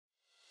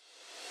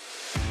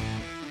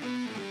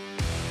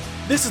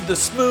This is the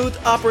Smooth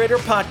Operator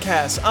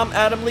Podcast. I'm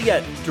Adam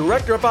Liette,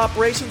 Director of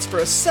Operations for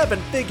a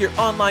 7-figure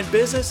online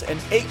business and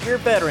 8-year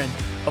veteran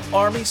of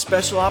Army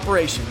Special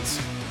Operations.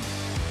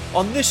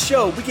 On this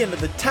show, we get into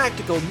the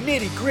tactical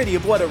nitty-gritty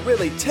of what it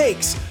really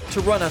takes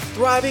to run a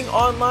thriving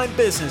online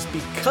business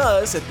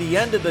because at the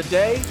end of the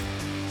day,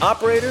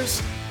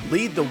 operators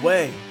lead the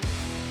way.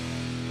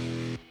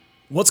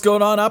 What's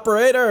going on,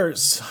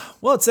 operators?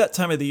 Well, it's that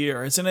time of the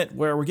year, isn't it,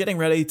 where we're getting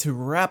ready to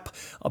wrap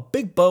a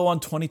big bow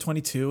on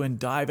 2022 and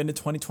dive into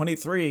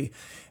 2023.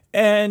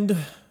 And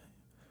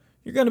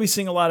you're going to be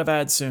seeing a lot of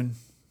ads soon,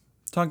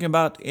 talking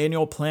about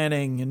annual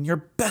planning and your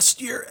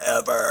best year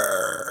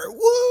ever.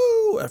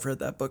 Woo! I've read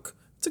that book.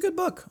 It's a good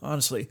book,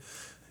 honestly.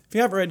 If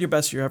you haven't read Your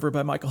Best Year Ever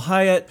by Michael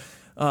Hyatt,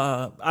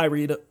 I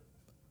read it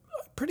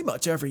pretty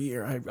much every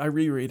year. I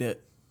reread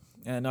it.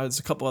 And there's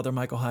a couple other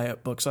Michael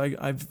Hyatt books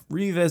I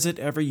revisit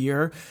every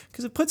year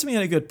because it puts me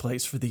in a good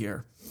place for the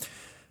year.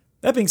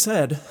 That being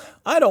said,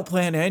 I don't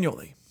plan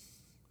annually.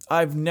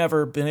 I've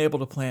never been able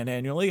to plan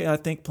annually. I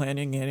think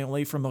planning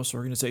annually for most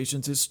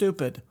organizations is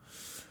stupid.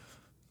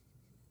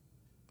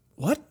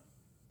 What?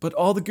 But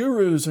all the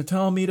gurus are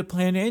telling me to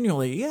plan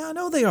annually. Yeah, I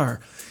know they are.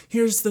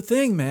 Here's the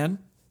thing, man.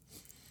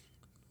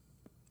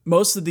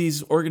 Most of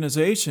these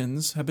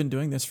organizations have been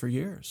doing this for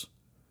years.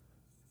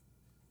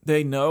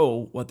 They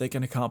know what they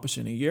can accomplish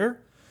in a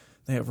year.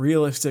 They have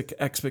realistic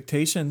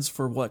expectations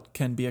for what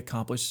can be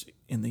accomplished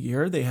in the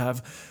year. They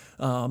have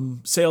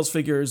sales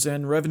figures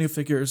and revenue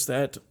figures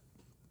that,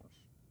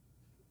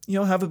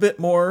 have a bit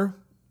more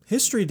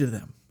history to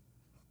them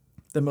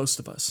than most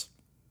of us.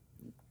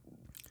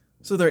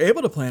 So they're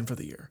able to plan for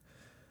the year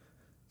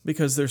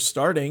because they're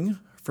starting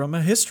from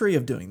a history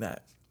of doing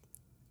that.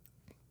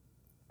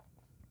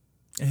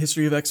 A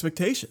history of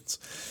expectations.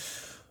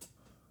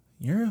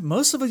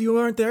 Most of you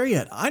aren't there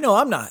yet. I know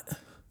I'm not.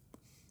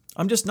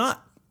 I'm just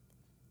not.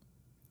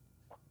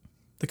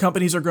 The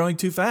companies are growing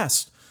too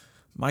fast.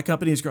 My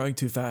company is growing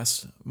too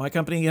fast. My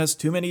company has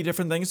too many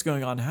different things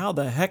going on. How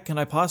the heck can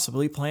I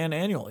possibly plan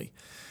annually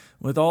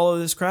with all of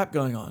this crap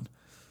going on?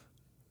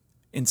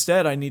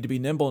 Instead, I need to be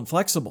nimble and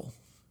flexible.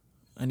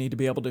 I need to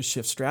be able to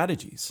shift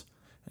strategies.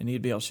 I need to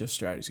be able to shift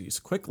strategies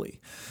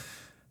quickly.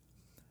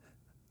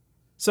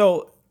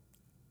 So,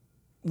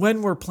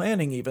 when we're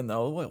planning, even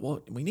though,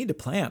 well, we need to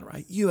plan,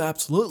 right? You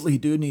absolutely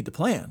do need to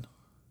plan.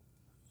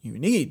 You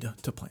need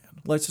to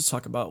plan. Let's just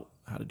talk about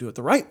how to do it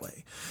the right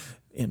way,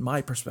 in my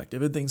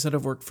perspective, and things that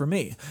have worked for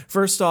me.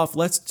 First off,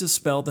 let's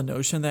dispel the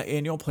notion that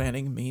annual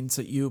planning means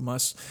that you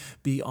must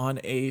be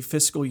on a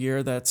fiscal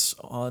year that's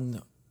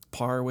on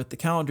par with the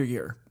calendar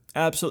year.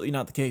 Absolutely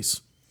not the case.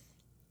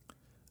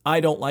 I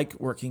don't like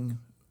working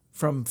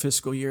from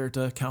fiscal year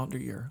to calendar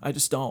year. I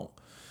just don't.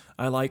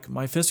 I like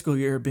my fiscal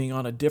year being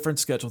on a different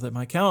schedule than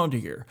my calendar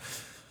year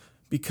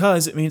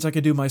because it means I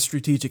can do my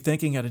strategic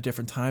thinking at a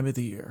different time of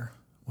the year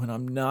when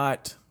I'm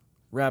not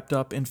wrapped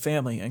up in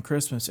family and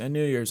Christmas and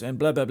New Year's and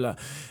blah, blah, blah,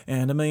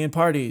 and a million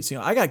parties.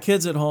 I got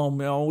kids at home.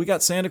 We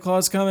got Santa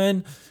Claus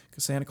coming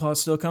because Santa Claus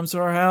still comes to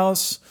our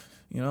house.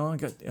 I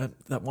got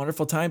that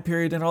wonderful time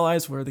period in our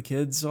lives where the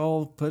kids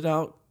all put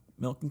out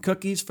milk and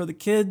cookies for the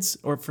kids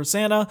or for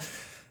Santa.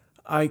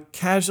 I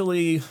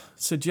casually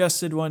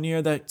suggested one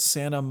year that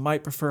Santa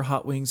might prefer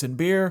hot wings and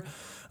beer.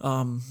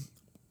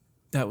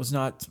 That was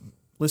not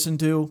listened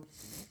to,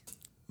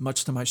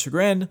 much to my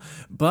chagrin.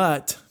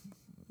 But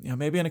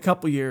maybe in a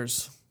couple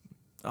years,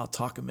 I'll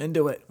talk them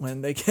into it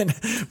when we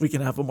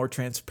can have a more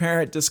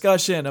transparent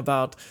discussion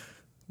about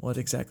what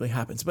exactly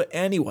happens. But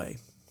anyway,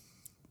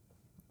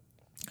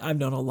 I've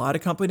known a lot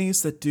of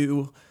companies that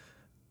do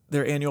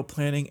their annual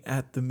planning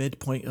at the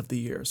midpoint of the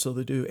year. So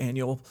they do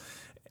annual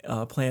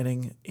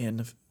planning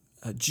in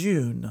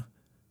June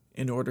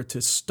in order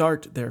to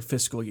start their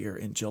fiscal year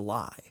in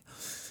July.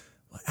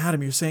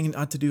 Adam, you're saying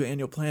not to do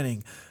annual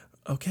planning.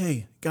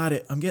 Okay, got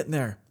it. I'm getting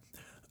there.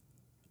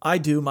 I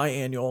do my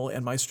annual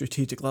and my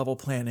strategic level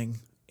planning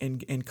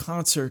in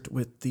concert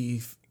with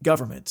the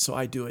government. So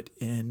I do it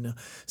in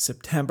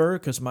September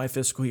because my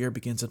fiscal year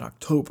begins in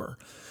October.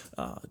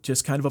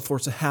 Just kind of a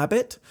force of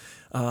habit.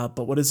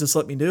 But what does this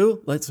let me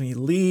do? Lets me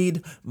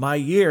lead my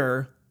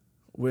year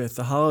with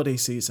the holiday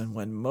season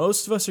when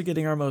most of us are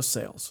getting our most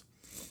sales,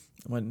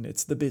 when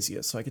it's the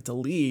busiest. So I get to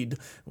lead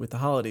with the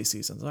holiday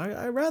season. So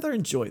I rather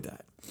enjoy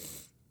that.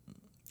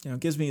 It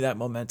gives me that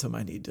momentum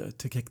I need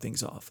to kick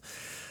things off.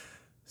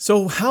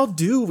 So how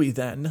do we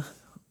then,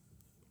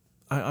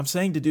 I'm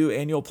saying to do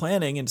annual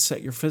planning and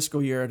set your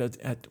fiscal year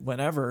at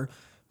whenever.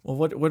 Well,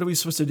 what are we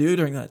supposed to do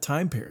during that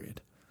time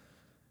period?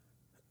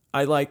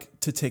 I like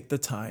to take the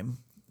time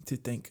to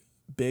think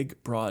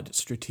big, broad,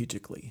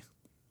 strategically.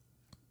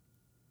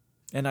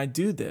 And I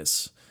do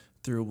this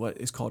through what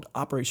is called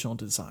operational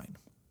design.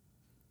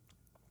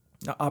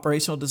 Now,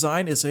 operational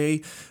design is a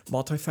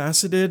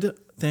multifaceted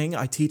thing.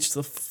 I teach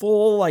the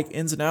full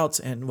ins and outs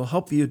and will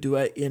help you do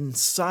it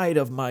inside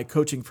of my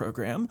coaching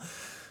program.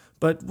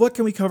 But what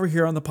can we cover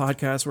here on the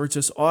podcast where it's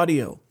just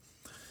audio?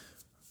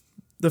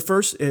 The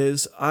first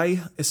is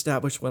I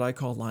establish what I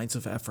call lines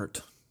of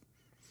effort.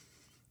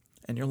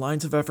 And your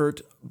lines of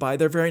effort, by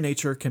their very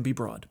nature, can be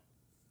broad.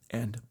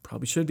 and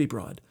probably should be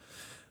broad.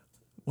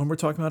 When we're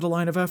talking about a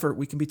line of effort,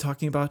 we can be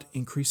talking about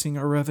increasing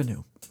our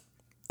revenue.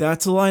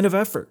 That's a line of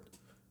effort.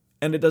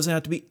 And it doesn't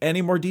have to be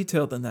any more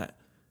detailed than that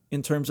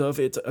in terms of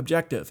its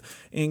objective.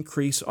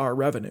 Increase our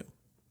revenue.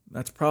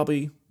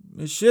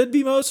 It should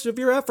be most of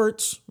your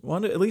efforts,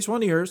 at least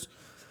one of yours.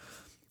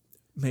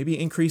 Maybe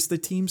increase the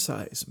team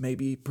size.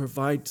 Maybe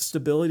provide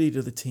stability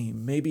to the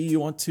team. Maybe you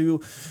want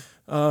to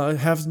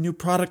have new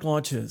product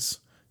launches.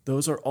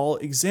 Those are all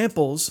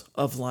examples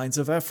of lines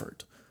of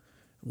effort.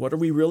 What are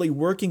we really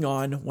working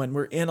on when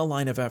we're in a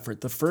line of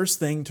effort? The first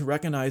thing to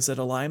recognize that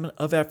a line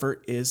of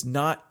effort is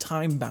not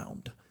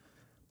time-bound.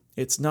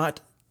 It's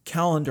not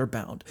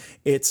calendar-bound.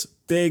 It's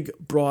big,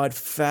 broad,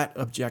 fat,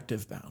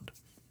 objective-bound.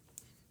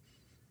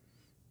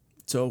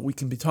 So we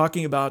can be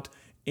talking about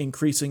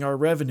increasing our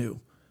revenue.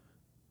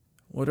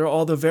 What are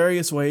all the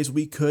various ways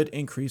we could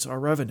increase our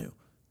revenue?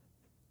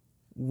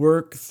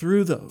 Work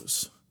through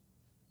those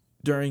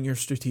during your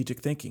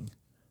strategic thinking.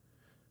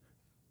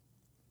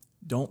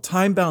 Don't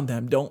time-bound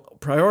them. Don't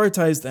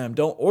prioritize them.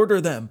 Don't order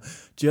them.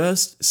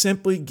 Just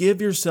simply give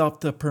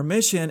yourself the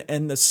permission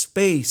and the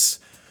space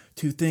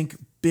to think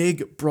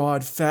big,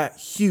 broad, fat,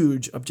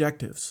 huge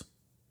objectives.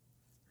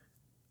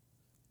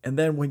 And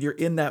then when you're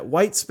in that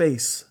white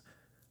space,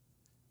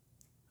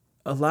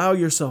 allow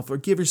yourself or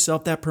give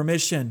yourself that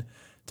permission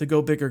to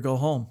go big or go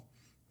home.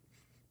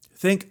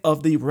 Think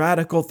of the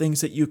radical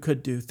things that you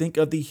could do. Think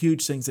of the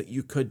huge things that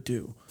you could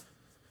do.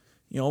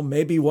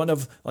 Maybe one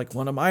of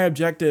my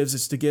objectives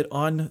is to get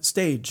on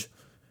stage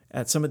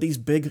at some of these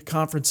big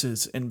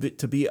conferences and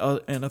to be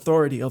an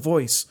authority, a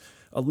voice,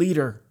 a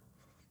leader.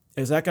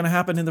 Is that going to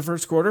happen in the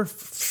first quarter?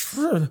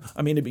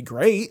 I mean, it'd be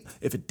great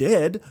if it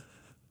did.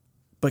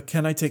 But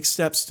can I take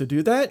steps to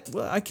do that?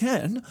 Well, I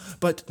can.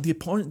 But the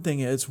important thing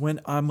is when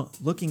I'm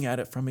looking at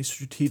it from a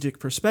strategic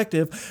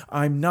perspective,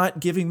 I'm not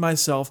giving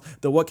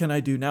myself the what can I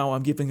do now.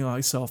 I'm giving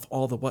myself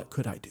all the what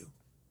could I do.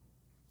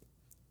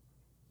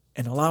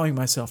 And allowing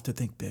myself to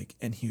think big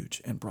and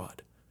huge and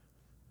broad.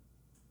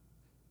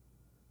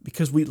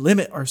 Because we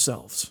limit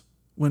ourselves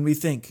when we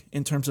think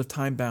in terms of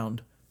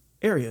time-bound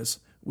areas.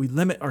 We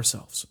limit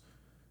ourselves.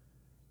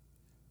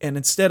 And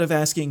instead of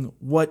asking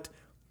what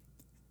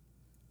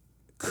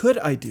could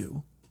I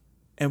do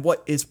and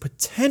what is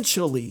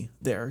potentially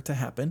there to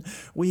happen,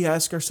 we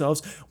ask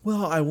ourselves,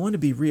 well, I want to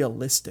be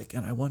realistic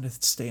and I want to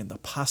stay in the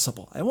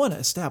possible. I want to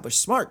establish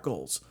SMART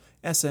goals,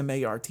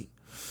 SMART.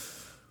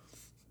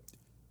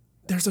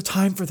 There's a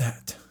time for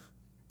that.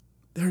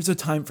 There's a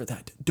time for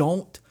that.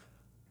 Don't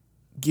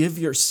give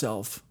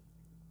yourself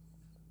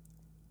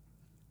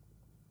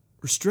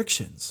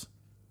restrictions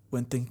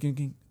when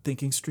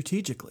thinking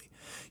strategically.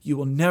 You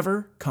will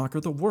never conquer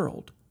the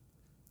world,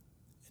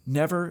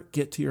 never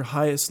get to your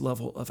highest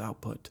level of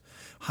output,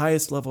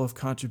 highest level of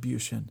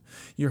contribution,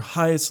 your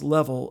highest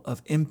level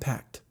of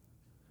impact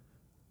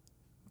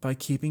by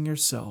keeping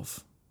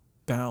yourself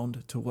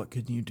bound to what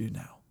can you do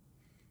now.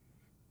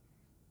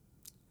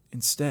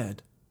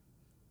 Instead,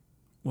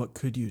 what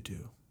could you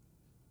do?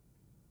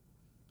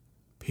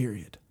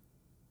 Period.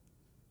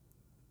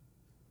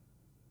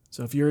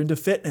 So if you're into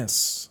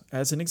fitness,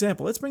 as an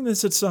example, let's bring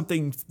this to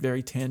something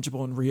very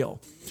tangible and real.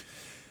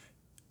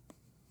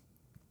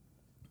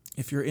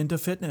 If you're into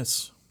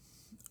fitness,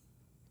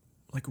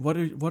 what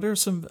are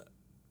some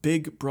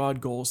big,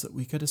 broad goals that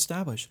we could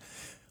establish?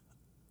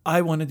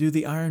 I want to do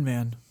the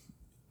Ironman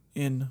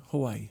in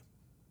Hawaii.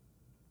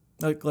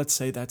 Let's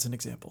say that's an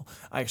example.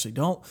 I actually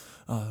don't.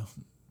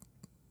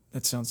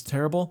 That sounds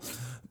terrible,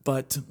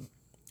 but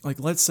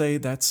let's say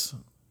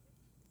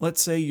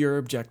your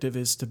objective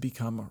is to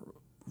become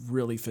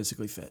really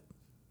physically fit.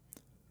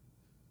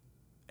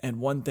 And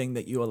one thing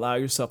that you allow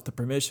yourself the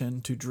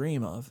permission to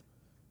dream of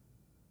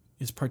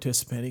is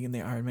participating in the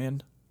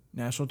Ironman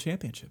National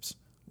Championships,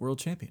 World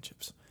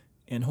Championships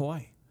in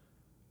Hawaii.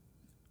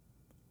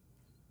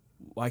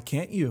 Why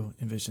can't you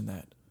envision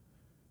that?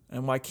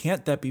 And why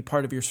can't that be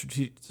part of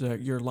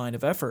your line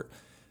of effort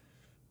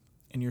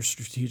and your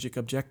strategic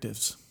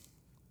objectives?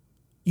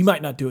 You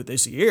might not do it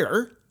this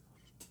year.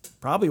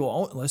 Probably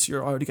won't unless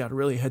you're already got a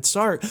really head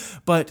start.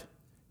 But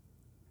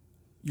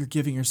you're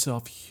giving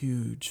yourself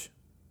huge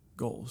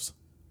goals.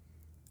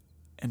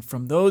 And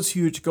from those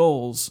huge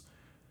goals,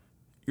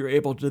 you're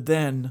able to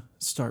then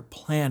start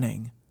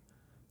planning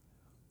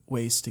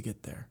ways to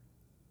get there.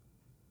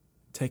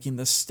 Taking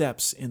the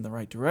steps in the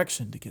right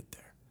direction to get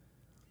there.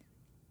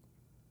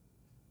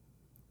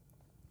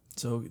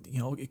 So,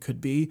 it could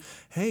be,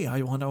 hey,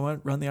 I want to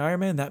run the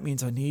Ironman. That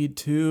means I need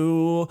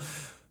to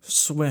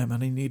swim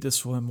and I need to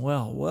swim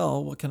well.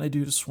 Well, what can I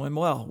do to swim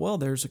well? Well,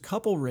 there's a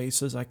couple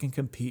races I can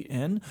compete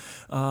in.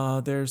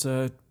 There's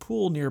a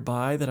pool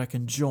nearby that I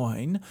can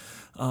join.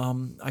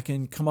 I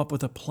can come up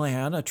with a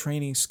plan, a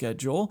training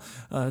schedule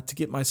to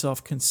get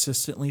myself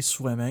consistently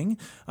swimming.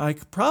 I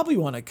probably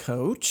want a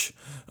coach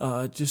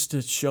just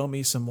to show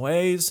me some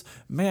ways.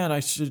 Man,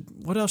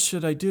 what else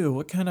should I do?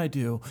 What can I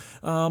do?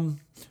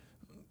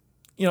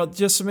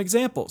 Just some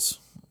examples.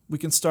 We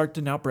can start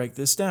to now break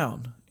this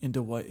down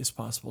into what is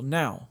possible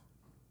now.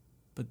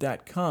 But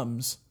that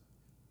comes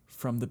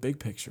from the big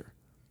picture.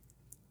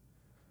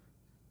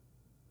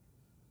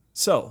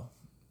 So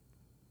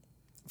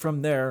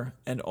from there,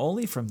 and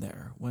only from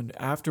there,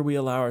 after we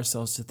allow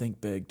ourselves to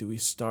think big, do we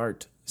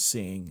start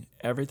seeing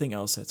everything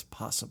else that's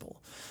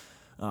possible.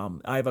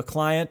 I have a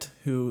client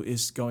who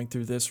is going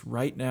through this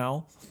right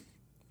now,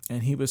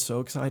 and he was so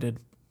excited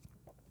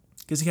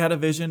because he had a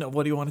vision of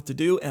what he wanted to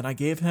do, and I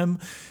gave him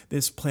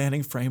this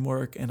planning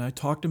framework, and I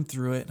talked him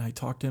through it, and I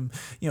talked him,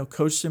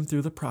 coached him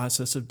through the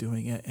process of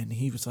doing it, and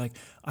he was like,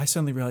 I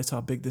suddenly realized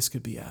how big this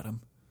could be,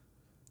 Adam,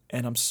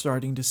 and I'm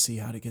starting to see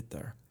how to get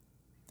there.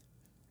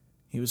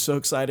 He was so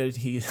excited.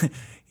 He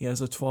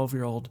has a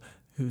 12-year-old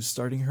who's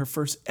starting her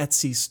first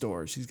Etsy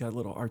store. She's got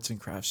little arts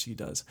and crafts she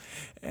does.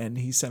 And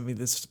he sent me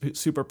this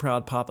super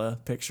proud papa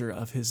picture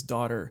of his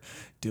daughter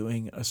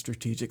doing a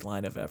strategic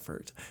line of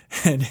effort.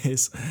 And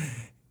his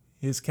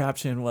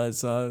caption was,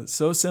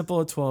 so simple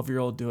a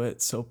 12-year-old do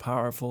it, so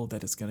powerful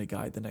that it's going to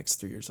guide the next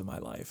 3 years of my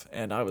life.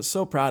 And I was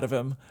so proud of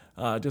him.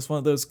 Just one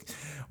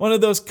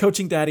of those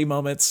coaching daddy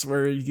moments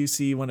where you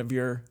see one of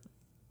your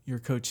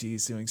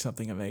coachees doing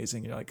something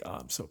amazing. You're like, oh,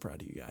 I'm so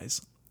proud of you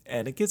guys.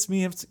 And it gives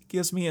me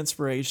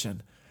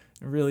inspiration.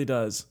 It really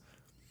does.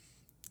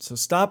 So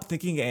stop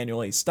thinking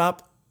annually.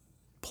 Stop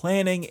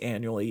planning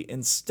annually.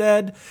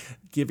 Instead,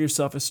 give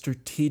yourself a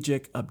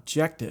strategic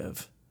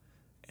objective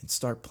and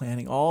start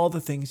planning all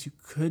the things you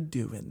could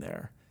do in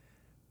there.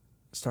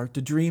 Start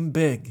to dream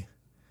big.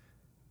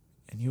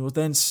 And you will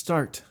then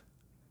start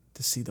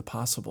to see the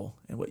possible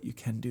and what you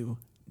can do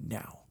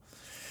now.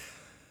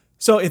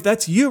 So if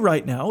that's you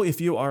right now,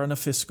 if you are on a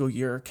fiscal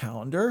year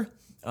calendar,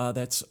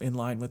 that's in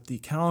line with the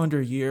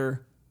calendar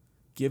year,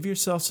 give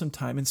yourself some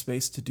time and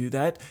space to do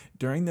that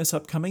during this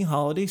upcoming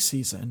holiday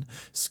season.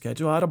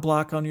 Schedule out a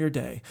block on your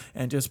day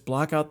and just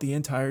block out the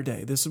entire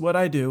day. This is what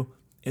I do,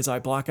 is I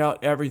block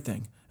out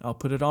everything. I'll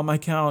put it on my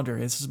calendar.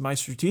 This is my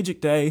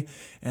strategic day,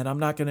 and I'm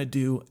not going to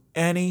do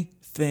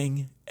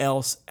anything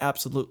else.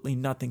 Absolutely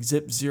nothing.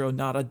 Zip, zero,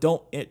 nada.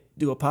 Don't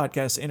do a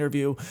podcast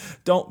interview.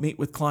 Don't meet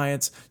with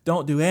clients.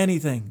 Don't do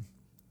anything.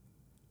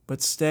 But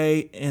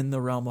stay in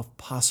the realm of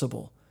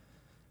possible.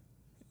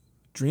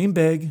 Dream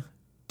big,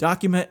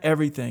 document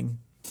everything,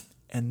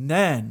 and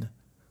then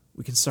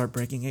we can start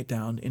breaking it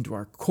down into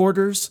our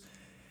quarters,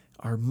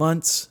 our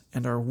months,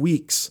 and our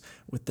weeks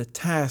with the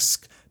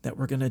tasks that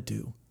we're going to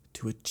do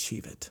to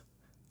achieve it.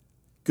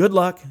 Good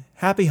luck,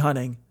 happy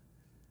hunting,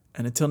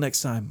 and until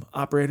next time,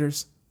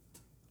 operators,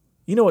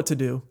 you know what to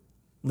do.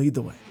 Lead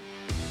the way.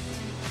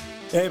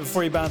 Hey,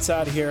 before you bounce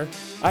out of here,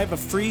 I have a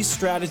free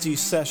strategy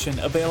session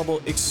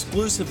available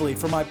exclusively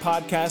for my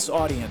podcast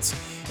audience.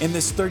 In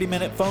this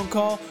 30-minute phone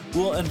call,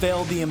 we'll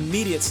unveil the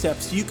immediate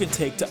steps you can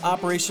take to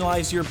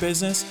operationalize your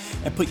business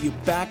and put you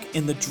back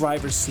in the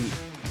driver's seat.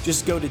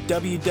 Just go to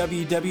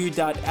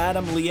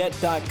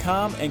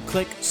www.adamliette.com and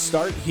click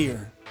Start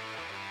Here.